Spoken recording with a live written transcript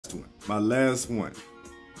last one.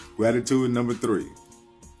 Gratitude number 3.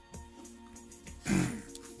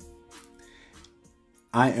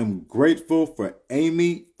 I am grateful for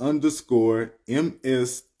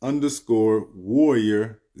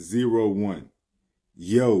Amy_MS_warrior01.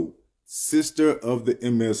 Yo, sister of the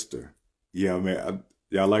Emister. Yeah, man,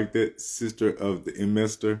 y'all like that? Sister of the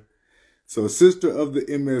Emister. So, sister of the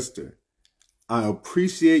Emister, I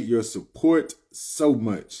appreciate your support so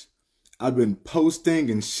much. I've been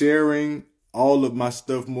posting and sharing all of my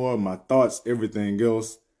stuff more, my thoughts, everything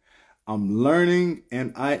else. I'm learning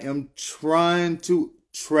and I am trying to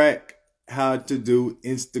track how to do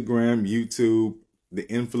Instagram, YouTube, the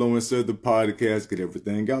influencer, the podcast, get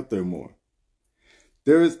everything out there more.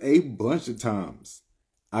 There's a bunch of times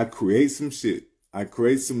I create some shit. I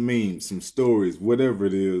create some memes, some stories, whatever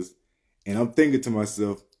it is. And I'm thinking to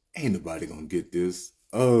myself, ain't nobody gonna get this.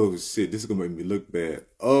 Oh shit, this is gonna make me look bad.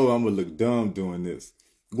 Oh, I'm gonna look dumb doing this.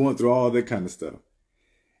 Going through all that kind of stuff.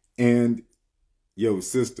 And yo,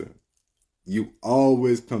 sister, you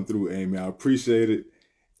always come through, Amy. I appreciate it.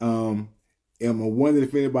 Am I wondering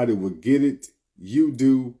if anybody will get it? You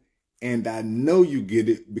do. And I know you get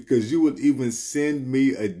it because you would even send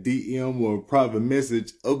me a DM or a private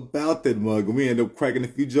message about that mug. And we end up cracking a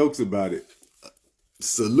few jokes about it.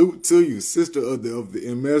 Salute to you, sister of the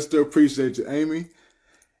investor. Appreciate you, Amy.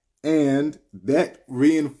 And that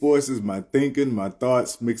reinforces my thinking, my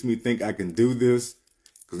thoughts, makes me think I can do this.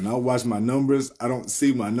 Because when I watch my numbers, I don't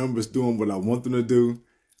see my numbers doing what I want them to do.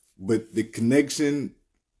 But the connection,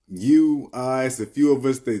 it's a few of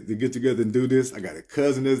us that get together and do this. I got a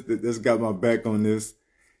cousin that's got my back on this.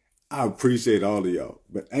 I appreciate all of y'all.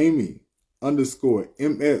 But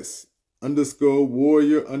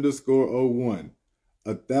Amy_MS_warrior_01.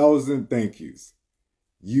 1,000 thank yous.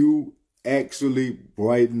 You actually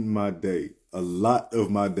brighten my day. A lot of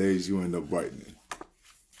my days you end up brightening.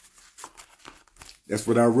 That's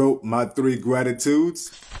what I wrote, my 3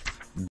 gratitudes.